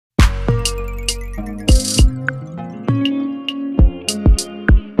Hi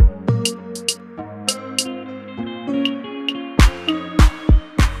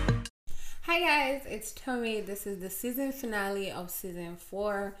guys, it's Tommy. This is the season finale of season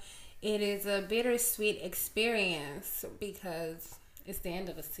 4. It is a bittersweet experience because it's the end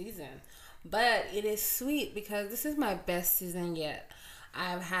of a season, but it is sweet because this is my best season yet.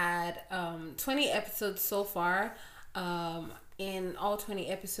 I've had 20 episodes so far. In all 20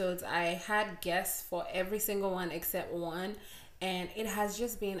 episodes, I had guests for every single one except one, and it has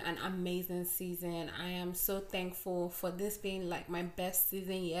just been an amazing season. I am so thankful for this being like my best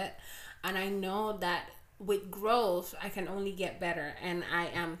season yet, and I know that with growth I can only get better, and I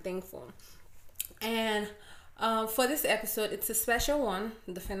am thankful. And for this episode, it's a special one,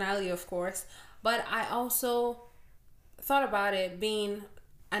 the finale of course, but I also thought about it being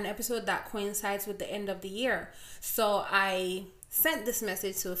an episode that coincides with the end of the year. So I sent this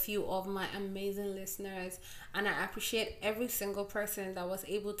message to a few of my amazing listeners, and I appreciate every single person that was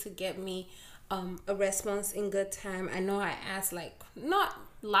able to get me a response in good time. I know I asked like not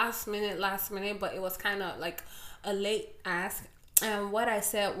last minute, but it was kind of like a late ask. And what I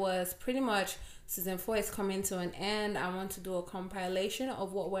said was pretty much season 4 is coming to an end. I want to do a compilation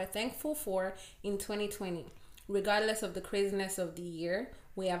of what we're thankful for in 2020. Regardless of the craziness of the year,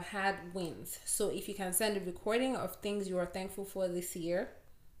 we have had wins. So if you can send a recording of things you are thankful for this year,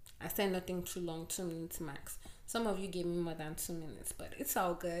 I said nothing too long, 2 minutes max. Some of you gave me more than 2 minutes, but it's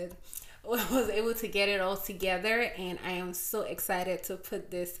all good. I was able to get it all together, and I am so excited to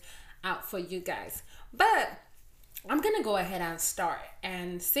put this out for you guys. But I'm going to go ahead and start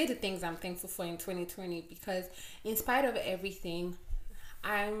and say the things I'm thankful for in 2020, because in spite of everything,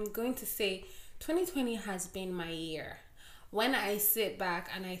 I'm going to say 2020 has been my year. When I sit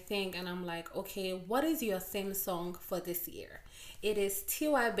back and I think and I'm like, okay, what is your theme song for this year? It is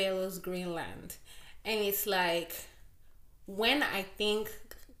T.Y. Bellows' Greenland. And it's like, when I think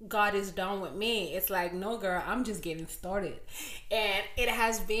God is done with me, it's like, no girl, I'm just getting started. And it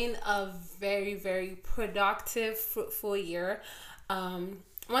has been a very, very productive, fruitful year.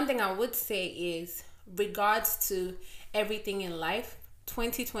 One thing I would say is, regards to everything in life,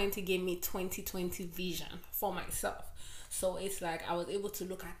 2020 gave me 2020 vision for myself. So it's like I was able to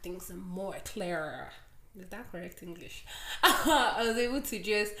look at things more clearer. Is that correct English? I was able to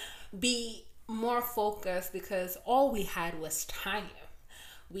just be more focused because all we had was time.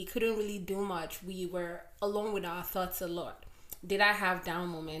 We couldn't really do much. We were alone with our thoughts a lot. Did I have down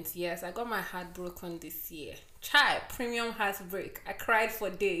moments? Yes, I got my heart broken this year. Child, premium heartbreak. I cried for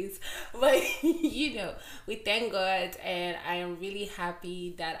days. But, we thank God, and I am really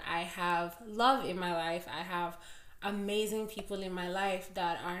happy that I have love in my life. I have amazing people in my life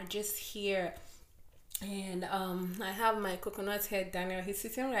that are just here. And I have my coconut head Daniel. He's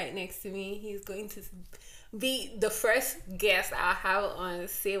sitting right next to me. He's going to be the first guest I'll have on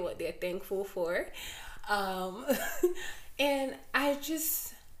say what they're thankful for. And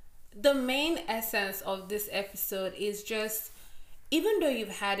the main essence of this episode is just, even though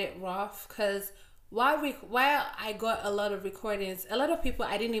you've had it rough, because while I got a lot of recordings, a lot of people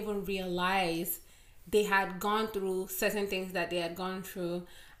I didn't even realize they had gone through certain things that they had gone through.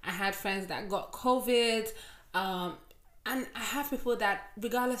 I had friends that got COVID, and I have people that,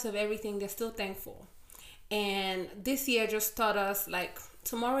 regardless of everything, they're still thankful. And this year just taught us, like,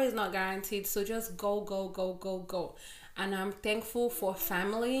 tomorrow is not guaranteed, so just go, go, go, go, go. And I'm thankful for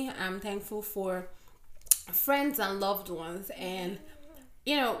family. I'm thankful for friends and loved ones. And,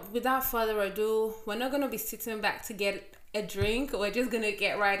 without further ado, we're not going to be sitting back to get a drink. We're just going to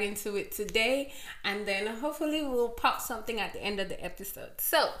get right into it today. And then hopefully we'll pop something at the end of the episode.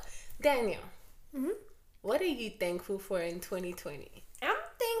 So, Daniel, what are you thankful for in 2020? I'm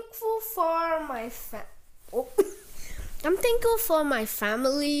thankful for I'm thankful for my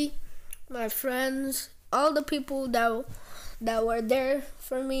family, my friends, all the people that were there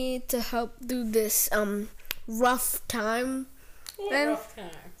for me to help through this rough time. Rough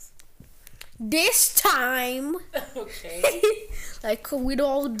times. This time, Okay. like with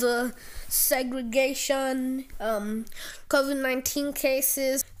all the segregation, COVID-19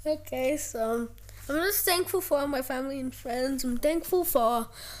 cases. Okay, so I'm just thankful for my family and friends. I'm thankful for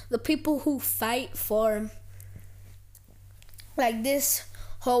the people who fight for like this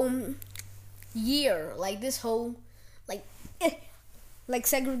whole year, like this whole like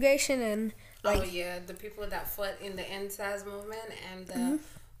segregation and like the people that fought in the NSAS movement and the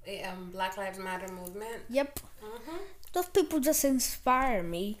Black Lives Matter movement. Yep. Those people just inspire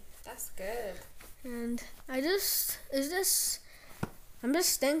me. That's good. And I'm just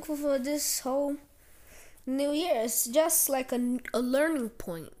thankful for this whole new year. It's just like a learning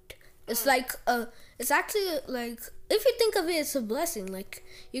point It's like it's actually like, if you think of it, it's a blessing. Like,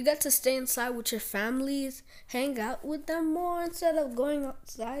 you get to stay inside with your families, hang out with them more instead of going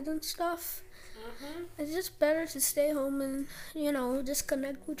outside and stuff. It's just better to stay home and, just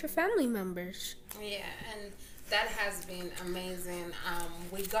connect with your family members. Yeah, and that has been amazing.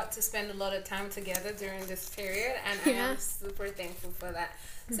 We got to spend a lot of time together during this period, and I am super thankful for that.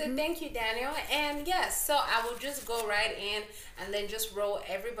 So thank you, Daniel. And yes, so I will just go right in and then just roll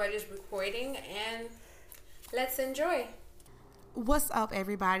everybody's recording, and let's enjoy. What's up,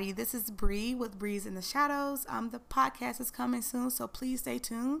 everybody? This is Bree with Breeze in the Shadows. The podcast is coming soon, so please stay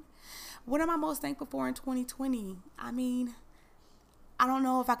tuned. What am I most thankful for in 2020? I mean, I don't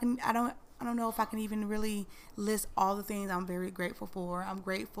know if I can even really list all the things I'm very grateful for. I'm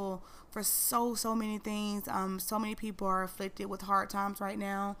grateful for so many things. So many people are afflicted with hard times right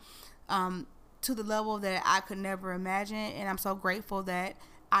now, to the level that I could never imagine. And I'm so grateful that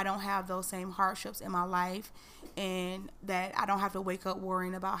I don't have those same hardships in my life, and that I don't have to wake up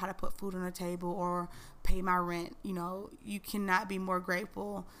worrying about how to put food on the table or pay my rent. You cannot be more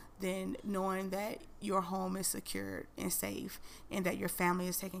grateful than knowing that your home is secured and safe, and that your family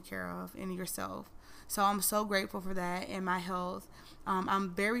is taken care of, and yourself. So I'm so grateful for that, and my health.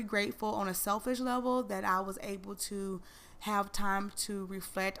 I'm very grateful on a selfish level that I was able to have time to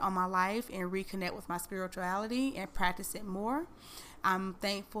reflect on my life and reconnect with my spirituality and practice it more. I'm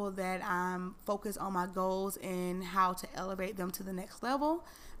thankful that I'm focused on my goals and how to elevate them to the next level.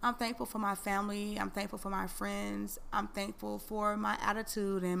 I'm thankful for my family. I'm thankful for my friends. I'm thankful for my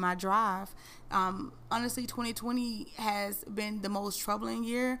attitude and my drive. Honestly, 2020 has been the most troubling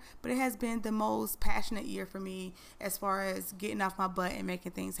year, but it has been the most passionate year for me as far as getting off my butt and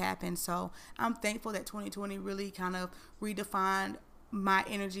making things happen. So I'm thankful that 2020 really kind of redefined my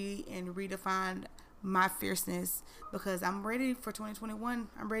energy and redefined my fierceness, because I'm ready for 2021.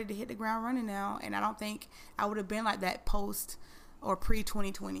 I'm ready to hit the ground running now, and I don't think I would have been like that post or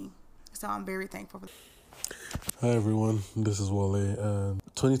pre-2020. So I'm very thankful for that. Hi everyone, this is Wale, and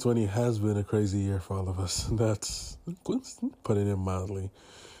 2020 has been a crazy year for all of us. That's putting it mildly.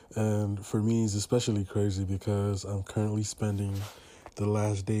 And for me, it's especially crazy because I'm currently spending the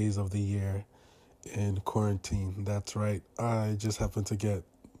last days of the year in quarantine. That's right, I just happened to get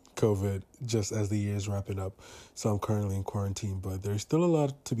COVID just as the year is wrapping up, so I'm currently in quarantine, but there's still a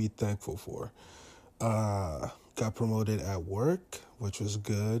lot to be thankful for. Got promoted at work, which was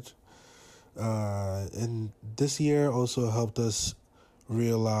good, and this year also helped us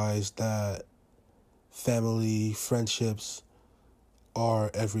realize that family, friendships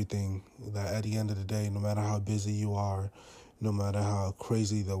are everything. That at the end of the day, no matter how busy you are, no matter how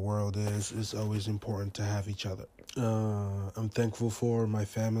crazy the world is, it's always important to have each other. I'm thankful for my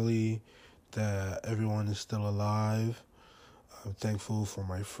family, that everyone is still alive. I'm thankful for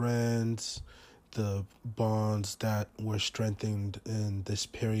my friends, the bonds that were strengthened in this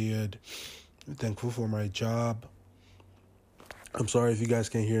period. I'm thankful for my job. I'm sorry if you guys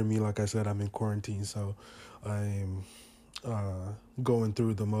can't hear me. Like I said, I'm in quarantine, so I'm going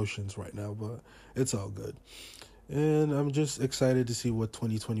through the motions right now, but it's all good. And I'm just excited to see what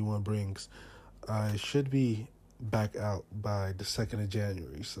 2021 brings. I should be back out by the 2nd of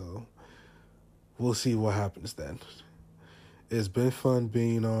January, so we'll see what happens then. It's been fun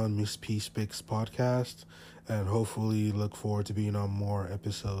being on Miss P Speaks podcast, and hopefully look forward to being on more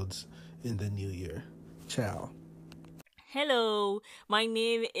episodes in the new year. Ciao. Hello, my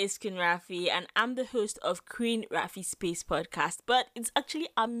name is Queen Rafi, and I'm the host of Queen Rafi Space Podcast. But it's actually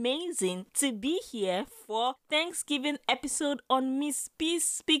amazing to be here for Thanksgiving episode on Miss P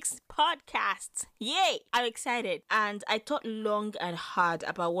Speaks Podcast. Yay! I'm excited, and I thought long and hard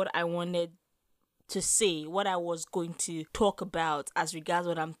about what I wanted to say, what I was going to talk about as regards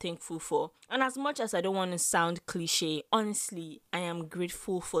what I'm thankful for. And as much as I don't want to sound cliche, honestly, I am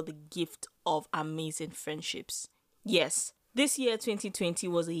grateful for the gift of amazing friendships. Yes, this year 2020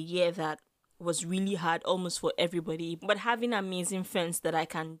 was a year that was really hard almost for everybody, but having amazing friends that I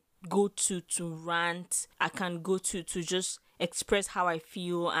can go to rant, I can go to just express how I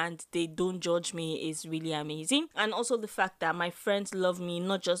feel, and they don't judge me is really amazing. And also the fact that my friends love me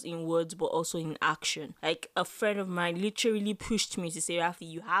not just in words but also in action. Like, a friend of mine literally pushed me to say, Rafi,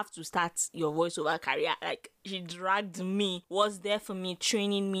 you have to start your voiceover career. Like, she dragged me, was there for me,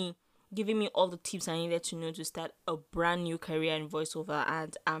 training me giving me all the tips I needed to know to start a brand new career in voiceover,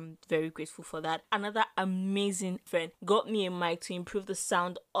 and I'm very grateful for that. Another amazing friend got me a mic to improve the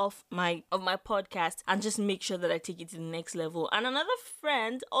sound of my podcast and just make sure that I take it to the next level. And another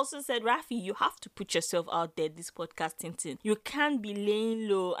friend also said, Rafi, you have to put yourself out there, this podcasting thing. You can't be laying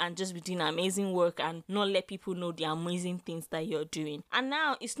low and just be doing amazing work and not let people know the amazing things that you're doing. And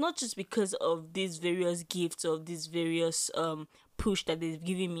now it's not just because of these various gifts, of these various push that they've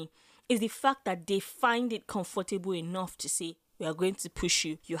given me. It's the fact that they find it comfortable enough to say, we are going to push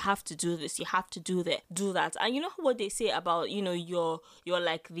you. You have to do this. You have to do that. And you know what they say about, you're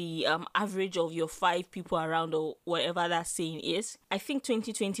like the average of your 5 people around, or whatever that saying is. I think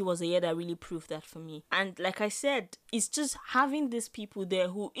 2020 was a year that really proved that for me. And like I said, it's just having these people there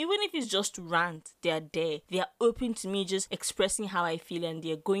who, even if it's just rant, they're there. They're open to me just expressing how I feel, and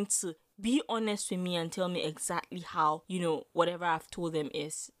they're going to be honest with me and tell me exactly how, whatever I've told them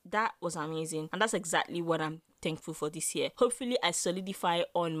is. That was amazing. And that's exactly what I'm thankful for this year. Hopefully I solidify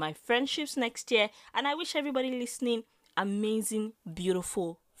on my friendships next year, and I wish everybody listening amazing,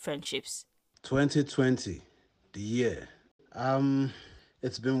 beautiful friendships. 2020, the year.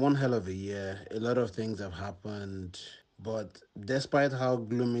 It's been one hell of a year. A lot of things have happened, but despite how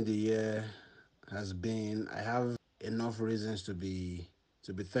gloomy the year has been, I have enough reasons to be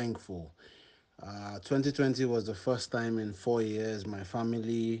thankful. 2020 was the first time in 4 years my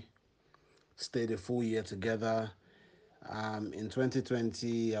family stayed a full year together. In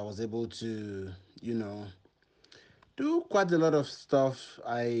 2020, I was able to, do quite a lot of stuff.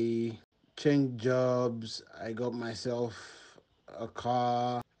 I changed jobs. I got myself a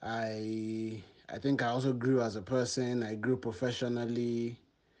car. I think I also grew as a person. I grew professionally.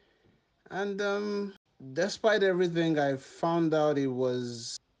 And despite everything, I found out it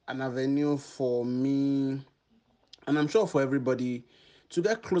was an avenue for me, and I'm sure for everybody, to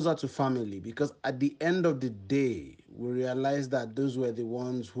get closer to family, because at the end of the day, we realized that those were the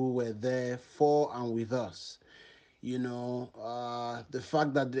ones who were there for and with us. The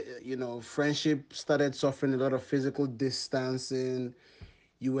fact that, friendship started suffering a lot of physical distancing,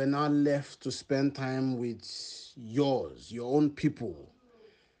 you were now left to spend time with your own people,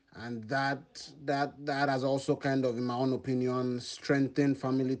 and that has also kind of, in my own opinion, strengthened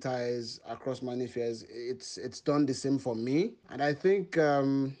family ties across many spheres. It's done the same for me, and I think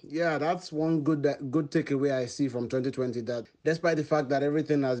that's one good takeaway I see from 2020, that despite the fact that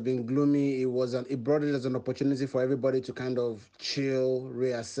everything has been gloomy, it brought it as an opportunity for everybody to kind of chill,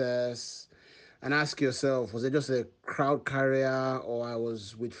 reassess, and ask yourself, was it just a crowd carrier, or I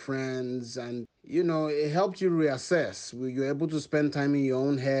was with friends? And, it helped you reassess. You're able to spend time in your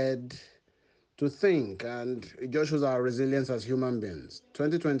own head to think, and it just shows our resilience as human beings.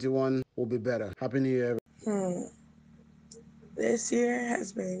 2021 will be better. Happy New Year. This year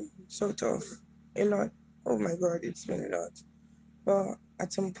has been so tough. A lot. Oh my God, it's been a lot. But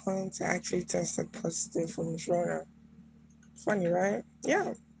at some point, I actually tested positive for Corona. Funny, right?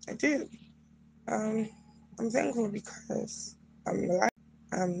 Yeah, I did. Um, I'm thankful because I'm alive.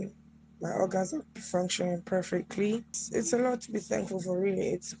 My organs are functioning perfectly. It's a lot to be thankful for, really.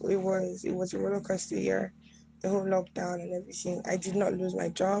 It was a roller coaster year, the whole lockdown and everything. I did not lose my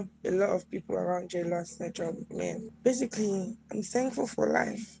job. A lot of people around here lost their job. Man, basically, I'm thankful for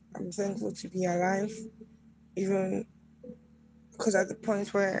life. I'm thankful to be alive, even because at the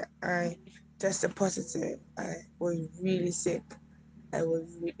point where I tested positive, I was really sick. I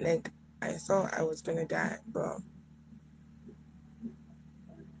thought I was gonna die, but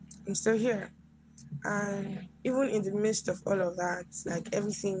I'm still here. And even in the midst of all of that, like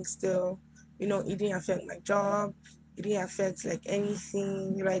everything still, it didn't affect my job. It didn't affect like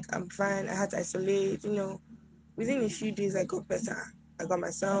anything. Like I'm fine. I had to isolate, Within a few days I got better. I got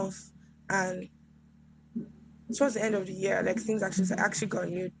myself, and towards the end of the year, like things actually got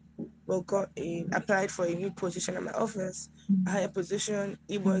new. Well, applied for a new position at my office, a higher position.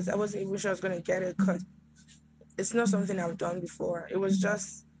 I wasn't even sure I was gonna get it because it's not something I've done before. It was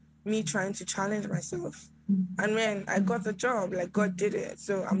just me trying to challenge myself. And man, I got the job, like God did it.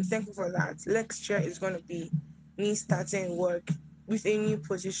 So I'm thankful for that. Next year is going to be me starting work with a new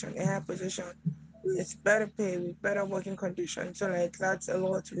position, a higher position, with better pay, with better working conditions. So, like, that's a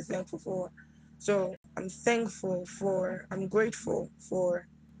lot to be thankful for. So, I'm grateful for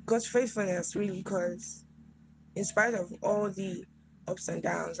God's faithfulness, really, because in spite of all the ups and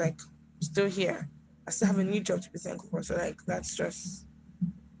downs, like, I'm still here. I still have a new job to be thankful for. So, like,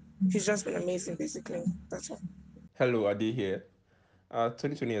 he's just been amazing, basically. That's all. Hello, Ade here.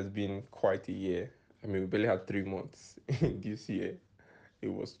 2020 has been quite a year. I mean, we barely had 3 months this year. It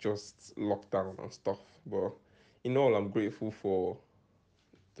was just lockdown and stuff. But in all, I'm grateful for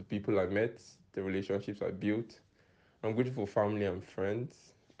the people I met, the relationships I built. I'm grateful for family and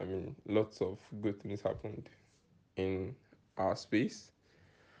friends. I mean, lots of good things happened in our space.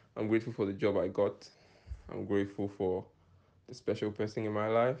 I'm grateful for the job I got. I'm grateful for the special person in my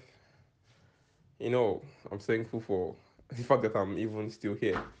life. I'm thankful for the fact that I'm even still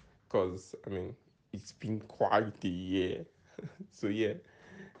here because, I mean, it's been quite a year. So, yeah,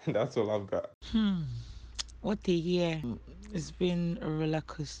 that's all I've got. What a year. It's been a roller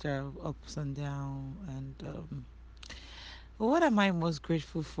coaster of ups and downs. And what am I most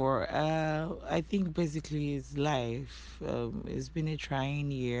grateful for? I think basically it's life. It's been a trying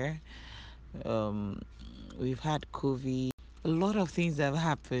year. Um, we've had COVID. A lot of things have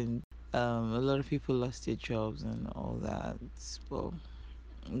happened. A lot of people lost their jobs and all that. Well,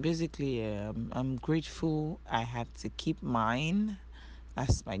 basically, I'm grateful I had to keep mine.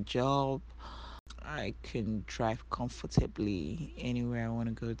 That's my job. I can drive comfortably anywhere I want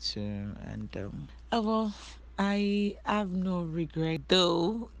to go to, and well, I have no regret.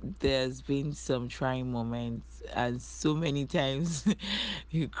 Though there's been some trying moments, and so many times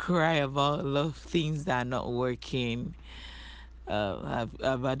you cry about a lot of things that are not working. I've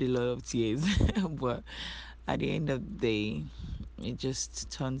had a lot of tears, but at the end of the day, it just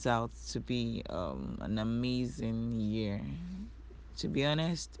turns out to be an amazing year. To be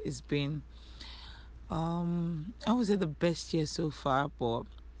honest, it's been I would say the best year so far, but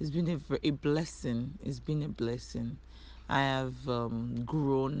it's been a blessing. It's been a blessing. I have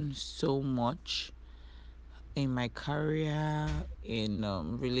grown so much in my career, in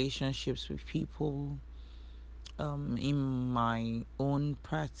relationships with people, in my own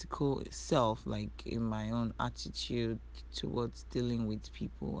practical self, like in my own attitude towards dealing with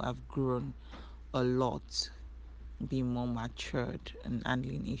people. I've grown a lot, being more matured and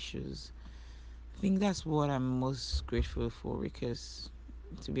handling issues. I think that's what I'm most grateful for because,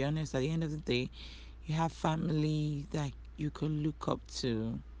 to be honest, at the end of the day, you have family that you can look up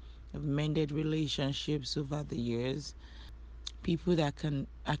to, have mended relationships over the years, people that can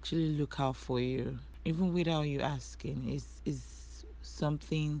actually look out for you, even without you asking, is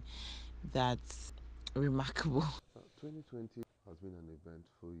something that's remarkable. 2020 has been an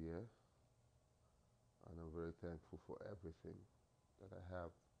eventful year, and I'm very thankful for everything that I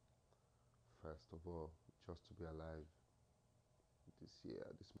have. First of all, just to be alive this year,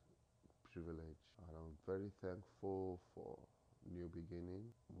 this privilege, and I'm very thankful for new beginning,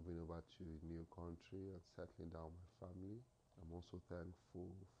 moving over to a new country and settling down my family. I'm also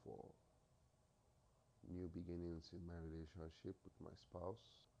thankful for new beginnings in my relationship with my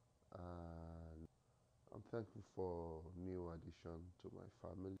spouse, and I'm thankful for new addition to my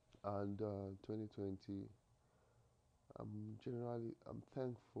family. And 2020, I'm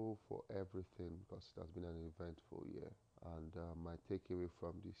thankful for everything because it has been an eventful year. And my takeaway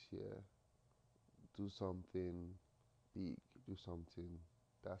from this year: do something big, do something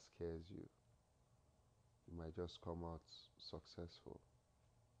that scares you. You might just come out successful,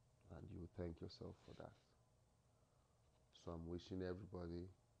 and you will thank yourself for that. So I'm wishing everybody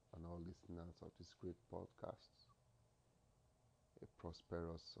and all listeners of this great podcast a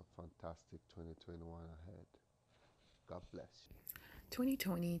prosperous and fantastic 2021 ahead. God bless you.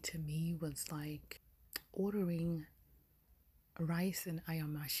 2020 to me was like ordering rice and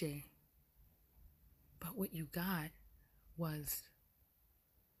ayamache, but what you got was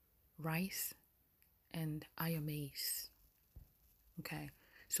rice and ayamase. Okay,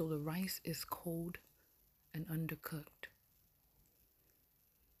 so the rice is cold and undercooked.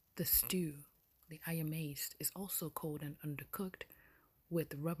 The stew, the ayamase, is also cold and undercooked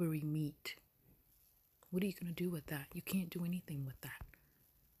with rubbery meat. What are you going to do with that? You can't do anything with that.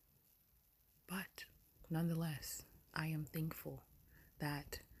 But nonetheless, I am thankful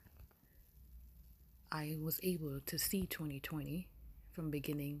that I was able to see 2020 from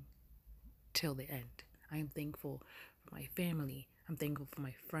beginning till the end. I am thankful for my family. I'm thankful for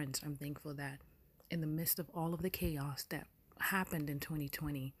my friends. I'm thankful that in the midst of all of the chaos that happened in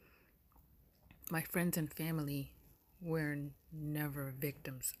 2020, my friends and family were never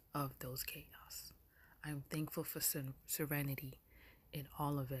victims of those chaos. I'm thankful for serenity in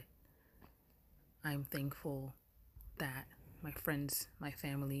all of it. I'm thankful that my friends, my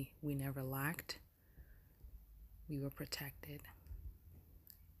family, we never lacked. We were protected.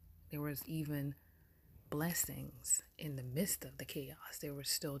 There was even blessings in the midst of the chaos. There were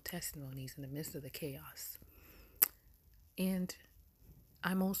still testimonies in the midst of the chaos. And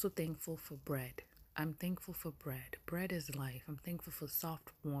I'm also thankful for bread. I'm thankful for bread. Bread is life. I'm thankful for soft,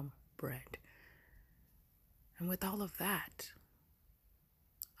 warm bread. And with all of that,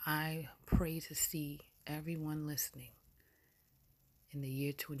 I pray to see everyone listening in the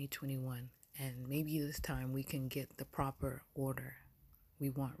year 2021. And maybe this time we can get the proper order. We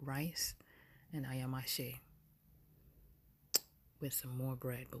want rice and ayamashe with some more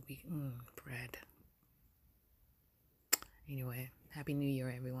bread, but bread. Anyway, Happy New Year,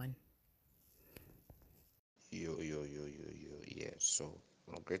 everyone. Yo. Yeah, so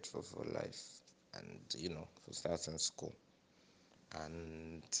I'm grateful for life and, for starting school.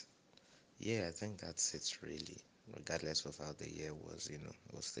 And yeah, I think that's it really. Regardless of how the year was, it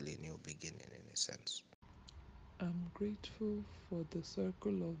was still a new beginning in a sense. I'm grateful for the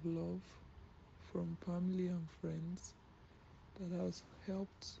circle of love from family and friends that has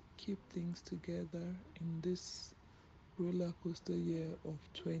helped keep things together in this roller coaster year of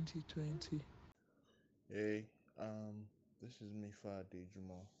 2020. Hey, this is Mifa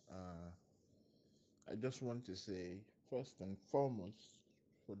Dejumo. I just want to say, first and foremost,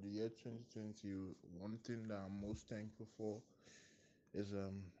 for the year 2020, one thing that I'm most thankful for is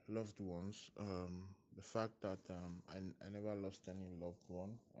loved ones. The fact that I never lost any loved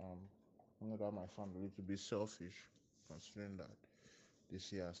one. I know that might sound a little bit selfish, considering that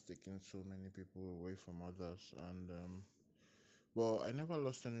this year has taken so many people away from others, and well, I never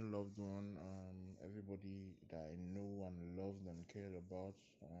lost any loved one. Everybody that I know and loved and cared about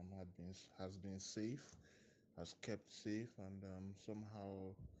has been safe, has kept safe, and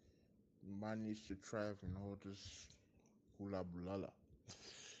somehow managed to thrive in all this hula bulala.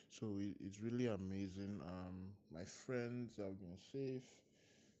 So it's really amazing. My friends have been safe.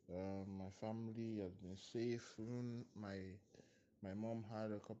 My family has been safe. Even my mom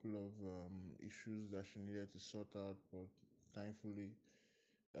had a couple of issues that she needed to sort out, but thankfully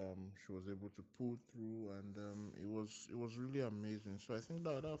she was able to pull through, and it was really amazing. So I think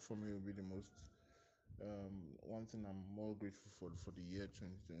that for me will be the most one thing I'm more grateful for the year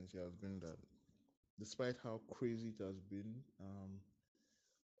 2020 has been that despite how crazy it has been,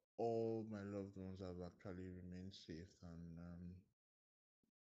 all my loved ones have actually remained safe and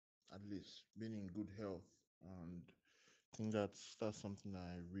at least been in good health, and I think that's something that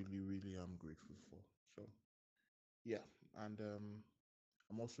I really am grateful for. So yeah, and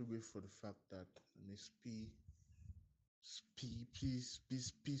I'm also grateful for the fact that Miss Peace,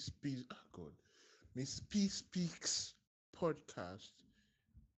 God, Miss P Speaks podcast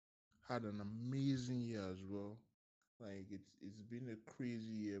had an amazing year as well. Like it's been a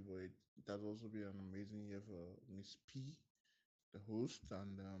crazy year, but it has also been an amazing year for Miss P, the host,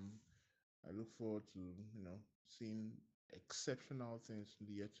 and I look forward to seeing exceptional things in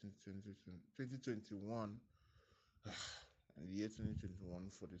the year 2021 and the year 2021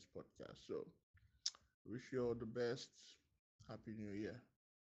 for this podcast. So wish you all the best. Happy New Year.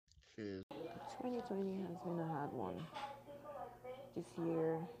 Cheers. 2020 has been a hard one. This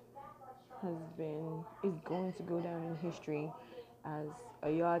year is going to go down in history as a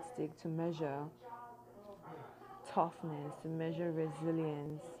yardstick to measure toughness, to measure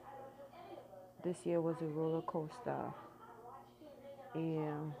resilience. This year was a roller coaster.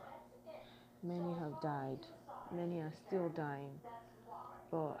 Many have died. Many are still dying.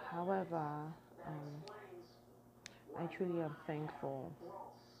 But however, I truly am thankful.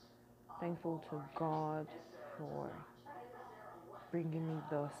 Thankful to God for bringing me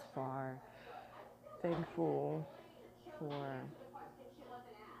thus far. Thankful for,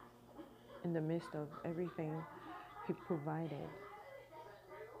 in the midst of everything, He provided.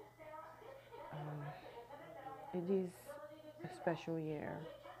 It is a special year.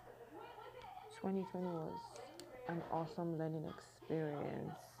 2020 was an awesome learning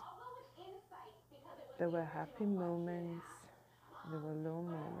experience. There were happy moments, there were low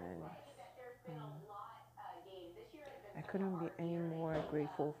moments. I couldn't be any more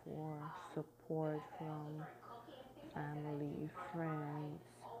grateful for support from family, friends,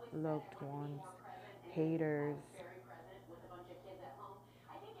 loved ones, haters.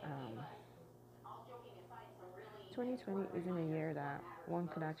 2020 isn't a year that one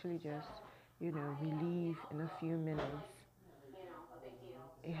could actually just, relieve in a few minutes.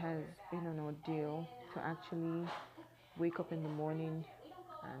 It has been an ordeal to actually wake up in the morning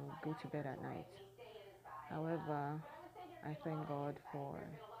and go to bed at night. However, I thank God for,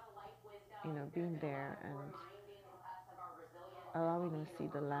 being there and allowing us to see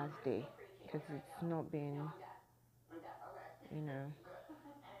the last day, because it's not been,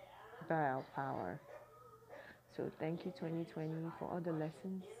 by our power. So thank you 2020 for all the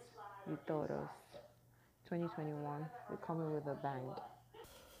lessons you taught us. 2021, we're coming with a bang.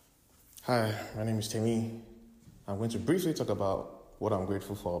 Hi, my name is Temi. I'm going to briefly talk about what I'm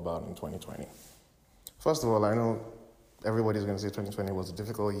grateful for about in 2020. First of all, I know everybody's going to say 2020 was a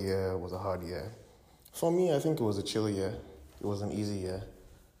difficult year, was a hard year. For me, I think it was a chill year. It was an easy year.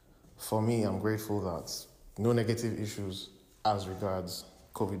 For me, I'm grateful that no negative issues as regards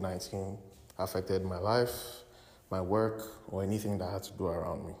COVID-19 affected my life, my work, or anything that I had to do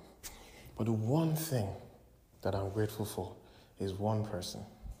around me. But the one thing that I'm grateful for is one person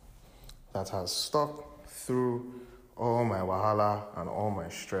that has stuck through all my wahala and all my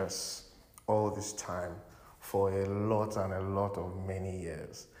stress all this time for a lot of many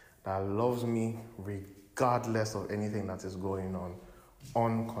years, that loves me regardless of anything that is going on,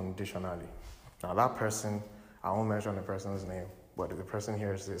 unconditionally. Now that person, I won't mention the person's name, but if the person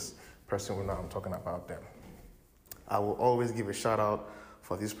hears this, person will know I'm talking about them. I will always give a shout out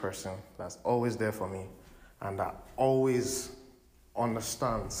for this person that's always there for me and that always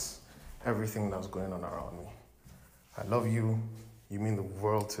understands everything that's going on around me. I love you. You mean the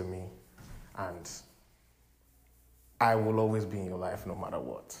world to me. And I will always be in your life no matter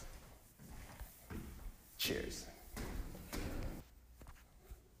what. Cheers.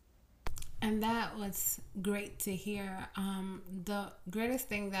 And that was great to hear. The greatest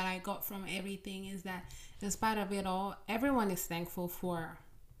thing that I got from everything is that in spite of it all, everyone is thankful for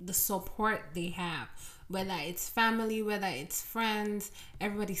the support they have. Whether it's family, whether it's friends,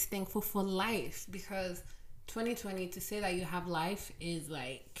 everybody's thankful for life, because 2020, to say that you have life is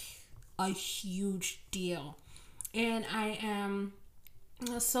like a huge deal. And I am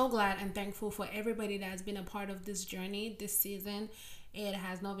so glad and thankful for everybody that has been a part of this journey this season. It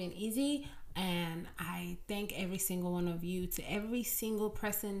has not been easy, and I thank every single one of you. To every single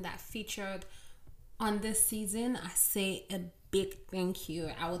person that featured on this season, I say a big thank you.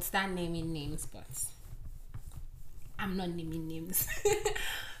 I would start naming names, but I'm not naming names.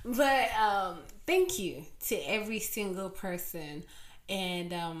 But thank you to every single person,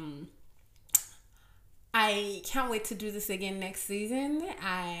 and I can't wait to do this again next season.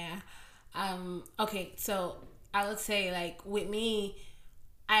 Okay, so I would say, like, with me,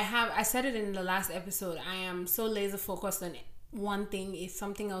 I said it in the last episode, I am so laser focused on one thing. If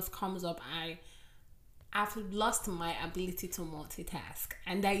something else comes up, I've lost my ability to multitask,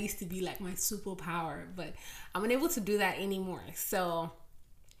 and that used to be like my superpower, but I'm unable to do that anymore. So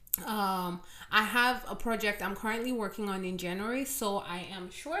I have a project I'm currently working on in January, so I am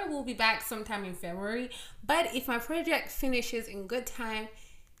sure we'll be back sometime in February. But if my project finishes in good time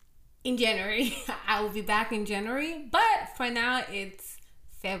in January, I will be back in January. But for now, it's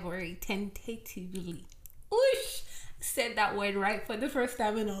February, tentatively. Oosh! Said that word right for the first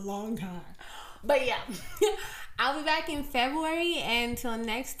time in a long time. But yeah, I'll be back in February. Until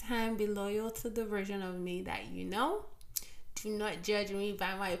next time, be loyal to the version of me that you know. Do not judge me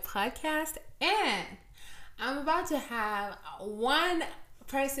by my podcast. And I'm about to have one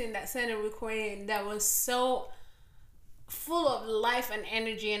person that sent a recording that was so full of life and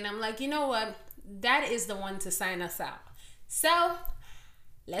energy, and I'm like, you know what? That is the one to sign us out. So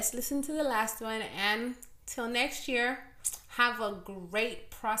let's listen to the last one, and till next year, have a great,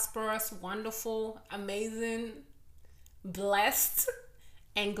 prosperous, wonderful, amazing, blessed,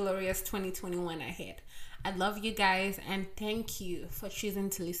 and glorious 2021 ahead. I love you guys, and thank you for choosing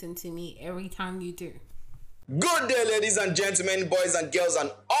to listen to me every time you do. Good day, ladies and gentlemen, boys and girls,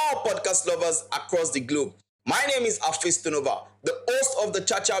 and all podcast lovers across the globe. My name is Afis Tunova, the host of the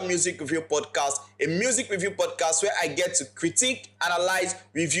Chacha Music Review Podcast, a music review podcast where I get to critique, analyze,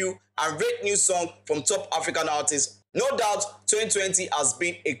 review, and rate new songs from top African artists. No doubt, 2020 has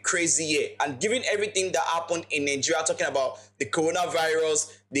been a crazy year, and given everything that happened in Nigeria, talking about the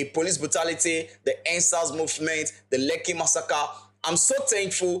coronavirus, the police brutality, the EndSARS movement, the Lekki massacre, I'm so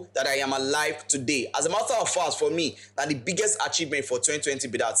thankful that I am alive today. As a matter of fact, for me, that the biggest achievement for 2020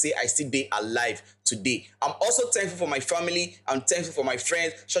 be that say I still be alive today. I'm also thankful for my family. I'm thankful for my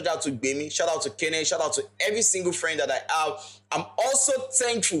friends. Shout out to Gbemi. Shout out to Kenneth. Shout out to every single friend that I have. I'm also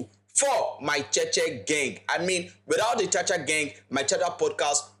thankful for my Chacha gang. I mean, without the Chacha gang, my Chacha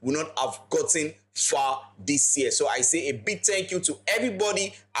podcast would not have gotten far this year. So I say a big thank you to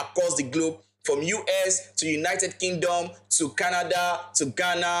everybody across the globe, from US to United Kingdom, to Canada, to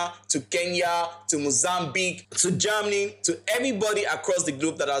Ghana, to Kenya, to Mozambique, to Germany, to everybody across the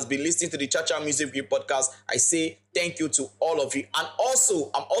globe that has been listening to the Chacha Music Review Podcast. I say thank you to all of you. And also,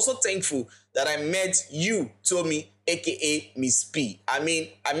 I'm also thankful that I met you, Tommy, aka Miss P. I mean,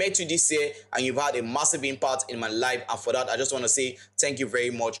 I met you this year, and you've had a massive impact in my life. And for that, I just want to say thank you very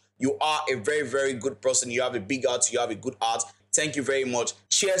much. You are a very, very good person. You have a big heart. You have a good heart. Thank you very much.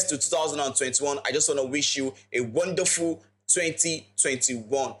 Cheers to 2021. I just want to wish you a wonderful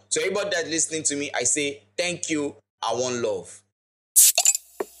 2021. To everybody that's listening to me, I say thank you. I want love.